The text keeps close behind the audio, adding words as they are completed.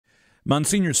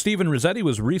Monsignor Stephen Rossetti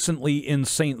was recently in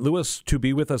St. Louis to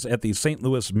be with us at the St.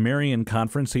 Louis Marian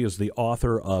Conference. He is the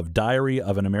author of Diary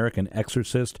of an American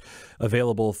Exorcist,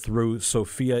 available through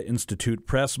Sophia Institute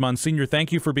Press. Monsignor,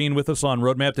 thank you for being with us on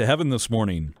Roadmap to Heaven this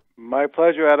morning. My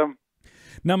pleasure, Adam.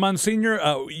 Now, Monsignor,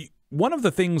 one of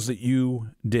the things that you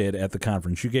did at the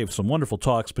conference, you gave some wonderful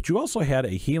talks, but you also had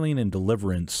a healing and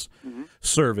deliverance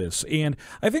service. And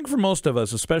I think for most of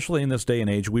us, especially in this day and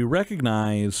age, we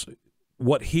recognize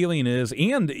what healing is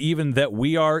and even that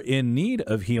we are in need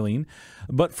of healing.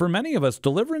 But for many of us,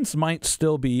 deliverance might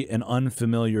still be an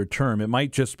unfamiliar term. It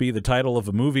might just be the title of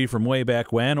a movie from way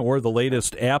back when or the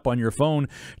latest app on your phone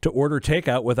to order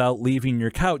takeout without leaving your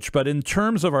couch. But in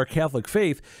terms of our Catholic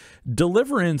faith,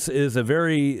 deliverance is a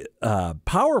very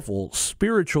powerful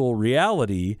spiritual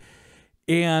reality,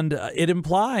 and it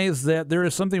implies that there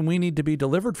is something we need to be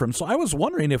delivered from. So I was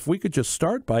wondering if we could just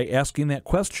start by asking that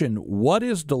question. What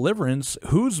is deliverance?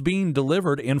 Who's being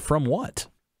delivered, and from what?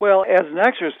 Well, as an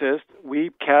exorcist, we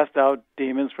cast out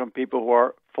demons from people who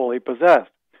are fully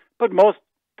possessed. But most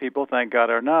people, thank God,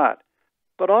 are not.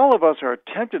 But all of us are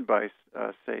tempted by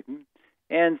Satan.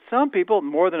 And some people,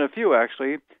 more than a few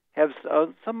actually, have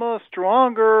some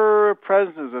stronger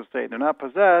presences of Satan. They're not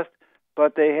possessed,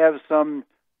 but they have some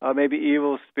maybe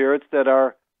evil spirits that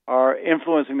are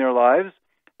influencing their lives.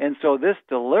 And so this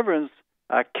deliverance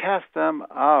casts them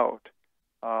out.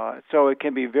 So it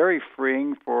can be very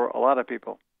freeing for a lot of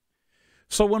people.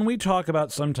 So when we talk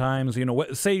about sometimes,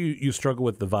 say you struggle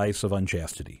with the vice of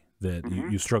unchastity, that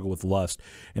you struggle with lust,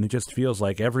 and it just feels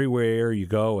like everywhere you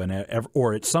go,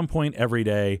 or at some point every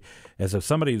day, as if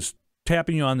somebody's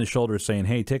tapping you on the shoulder saying,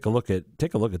 hey, take a look at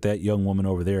that young woman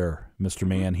over there, Mr.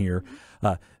 Man here.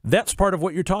 That's part of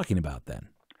what you're talking about then.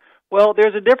 Well,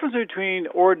 there's a difference between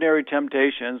ordinary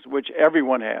temptations, which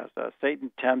everyone has.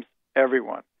 Satan tempts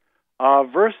everyone,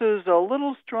 versus a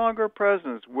little stronger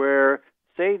presence where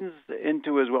Satan's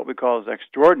into his what we call his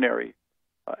extraordinary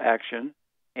action,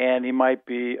 and he might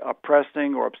be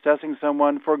oppressing or obsessing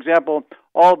someone. For example,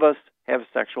 all of us have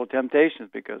sexual temptations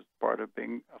because part of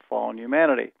being a fallen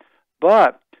humanity.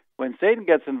 But when Satan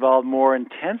gets involved more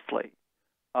intensely,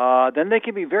 then they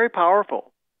can be very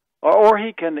powerful. Or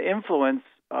he can influence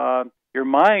your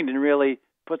mind and really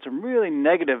put some really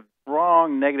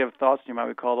wrong negative thoughts in your mind.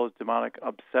 We call those demonic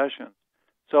obsessions.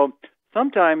 So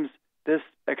sometimes this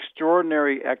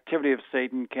extraordinary activity of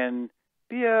Satan can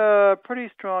be a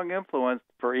pretty strong influence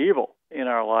for evil in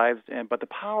our lives, but the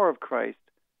power of Christ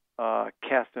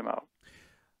casts him out.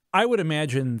 I would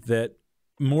imagine that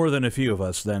more than a few of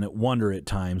us then wonder at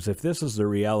times if this is the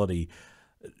reality.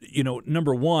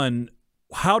 Number one,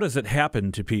 how does it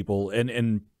happen to people?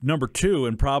 And number two,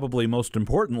 and probably most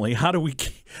importantly, how do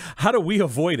we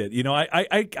avoid it?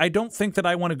 I don't think that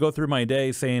I want to go through my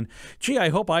day saying, gee, I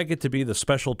hope I get to be the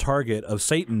special target of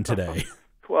Satan today.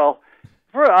 Well,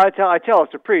 I tell us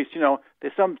to priest,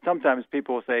 sometimes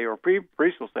people will say, or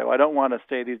priests will say, well, I don't want to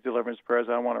say these deliverance prayers.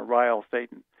 I don't want to rile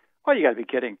Satan. Well, you got to be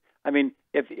kidding. I mean,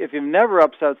 if you've never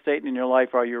upset Satan in your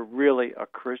life, are you really a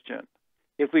Christian?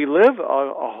 If we live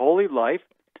a holy life,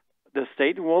 the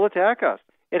Satan will attack us.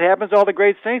 It happens to all the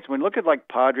great saints. When you look at like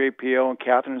Padre Pio and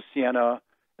Catherine of Siena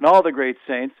and all the great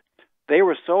saints, they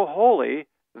were so holy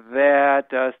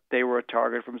that they were a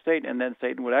target from Satan, and then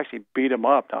Satan would actually beat them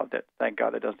up. Now, thank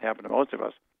God that doesn't happen to most of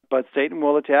us. But Satan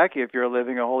will attack you if you're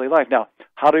living a holy life. Now,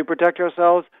 how do we protect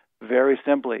ourselves? Very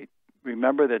simply.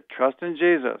 Remember that trust in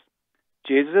Jesus.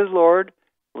 Jesus is Lord.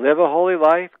 Live a holy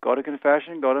life. Go to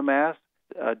confession. Go to Mass.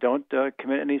 Don't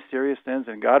commit any serious sins,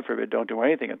 and God forbid, don't do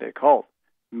anything at the occult,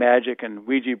 magic and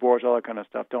Ouija boards, all that kind of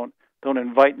stuff. Don't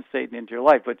invite Satan into your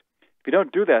life. But if you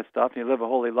don't do that stuff and you live a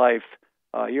holy life,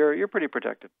 you're pretty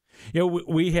protected.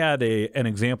 We had an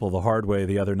example the hard way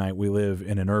the other night. We live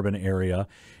in an urban area,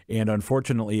 and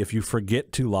unfortunately, if you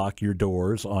forget to lock your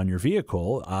doors on your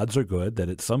vehicle, odds are good that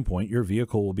at some point your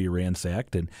vehicle will be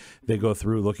ransacked, and they go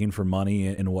through looking for money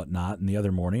and whatnot. And the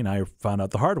other morning, I found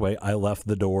out the hard way. I left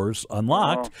the doors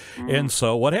unlocked, and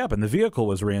so what happened? The vehicle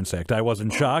was ransacked. I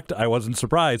wasn't shocked. I wasn't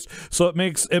surprised. So it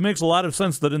makes a lot of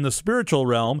sense that in the spiritual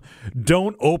realm,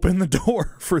 don't open the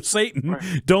door for Satan.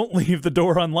 Right. Don't leave the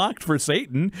door unlocked for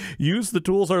Satan. Use the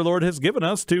tools our Lord has given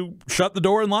us to shut the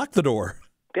door and lock the door.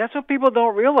 That's what people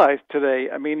don't realize today.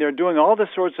 I mean, they're doing all this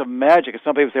sorts of magic.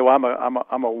 Some people say, well,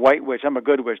 I'm a white witch, I'm a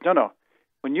good witch. No.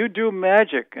 When you do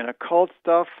magic and occult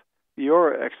stuff,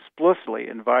 you're explicitly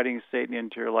inviting Satan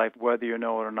into your life, whether you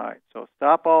know it or not. So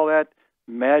stop all that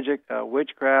magic,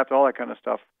 witchcraft, all that kind of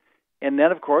stuff. And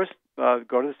then, of course,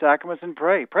 go to the sacraments and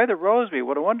pray. Pray the rosary.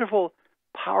 What a wonderful,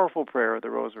 powerful prayer,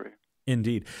 the rosary.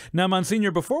 Indeed. Now,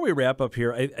 Monsignor, before we wrap up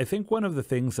here, I think one of the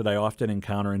things that I often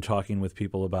encounter in talking with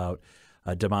people about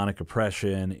demonic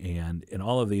oppression and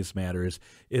all of these matters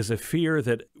is a fear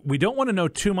that we don't want to know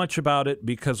too much about it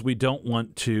because we don't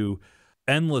want to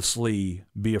endlessly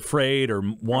be afraid or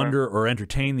wonder or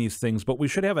entertain these things, but we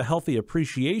should have a healthy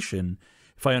appreciation,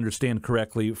 if I understand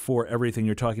correctly, for everything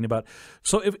you're talking about.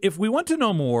 So if we want to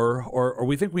know more or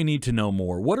we think we need to know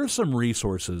more, what are some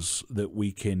resources that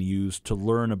we can use to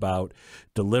learn about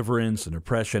deliverance and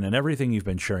oppression and everything you've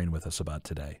been sharing with us about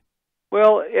today?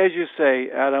 Well, as you say,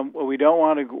 Adam, we don't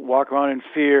want to walk around in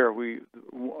fear.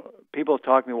 People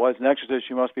talk to me, well, as an exorcist,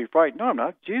 you must be frightened. No, I'm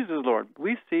not. Jesus is Lord.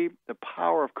 We see the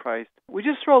power of Christ. We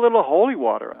just throw a little holy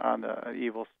water on the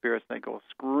evil spirits and they go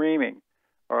screaming.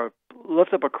 Or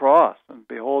lift up a cross and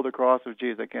behold the cross of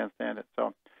Jesus. I can't stand it.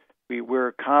 So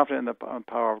we're confident in the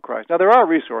power of Christ. Now, there are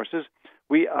resources.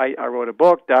 I wrote a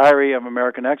book, Diary of an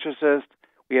American Exorcist.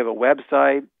 We have a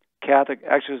website,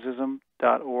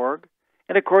 CatholicExorcism.org.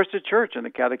 And, of course, the church and the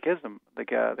catechism.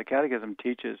 The catechism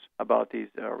teaches about these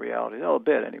realities, a little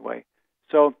bit anyway.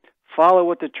 So follow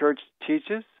what the church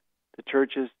teaches. The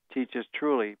churches teach us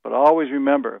truly. But always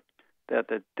remember that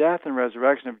the death and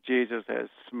resurrection of Jesus has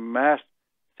smashed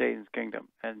Satan's kingdom,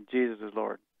 and Jesus is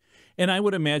Lord. And I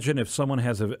would imagine if someone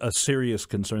has a serious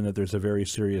concern, that there's a very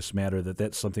serious matter,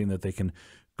 that's something that they can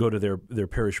go to their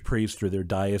parish priest or their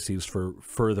diocese for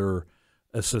further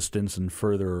assistance and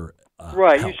further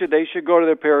right. help. They should go to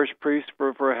their parish priest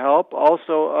for help.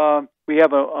 Also, we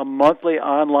have a monthly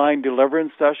online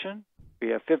deliverance session. We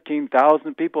have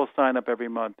 15,000 people sign up every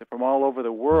month from all over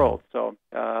the world. So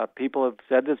people have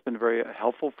said it's been very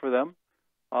helpful for them.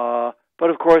 But,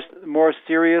 of course, more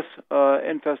serious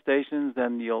infestations,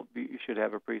 then you should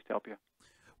have a priest help you.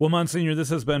 Well, Monsignor, this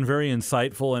has been very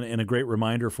insightful and a great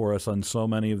reminder for us on so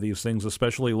many of these things,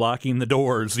 especially locking the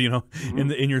doors,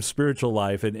 in your spiritual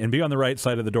life and be on the right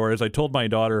side of the door. As I told my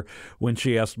daughter when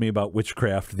she asked me about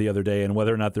witchcraft the other day and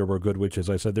whether or not there were good witches,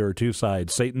 I said there are two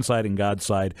sides, Satan's side and God's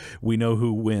side. We know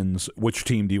who wins. Which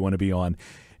team do you want to be on?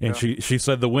 And she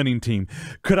said the winning team.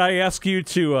 Could I ask you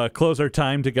to close our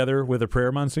time together with a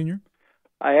prayer, Monsignor?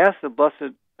 I ask the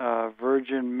Blessed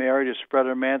Virgin Mary to spread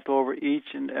her mantle over each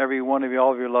and every one of you,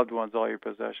 all of your loved ones, all your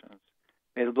possessions.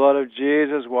 May the blood of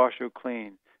Jesus wash you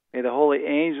clean. May the holy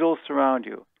angels surround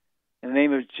you. In the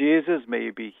name of Jesus, may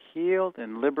you be healed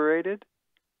and liberated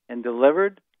and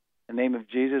delivered. In the name of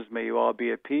Jesus, may you all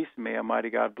be at peace. And may Almighty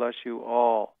God bless you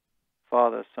all.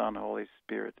 Father, Son, Holy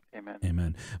Spirit. Amen.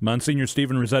 Amen. Monsignor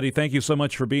Stephen Rossetti, thank you so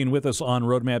much for being with us on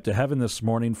Roadmap to Heaven this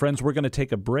morning. Friends, we're going to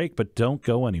take a break, but don't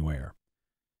go anywhere.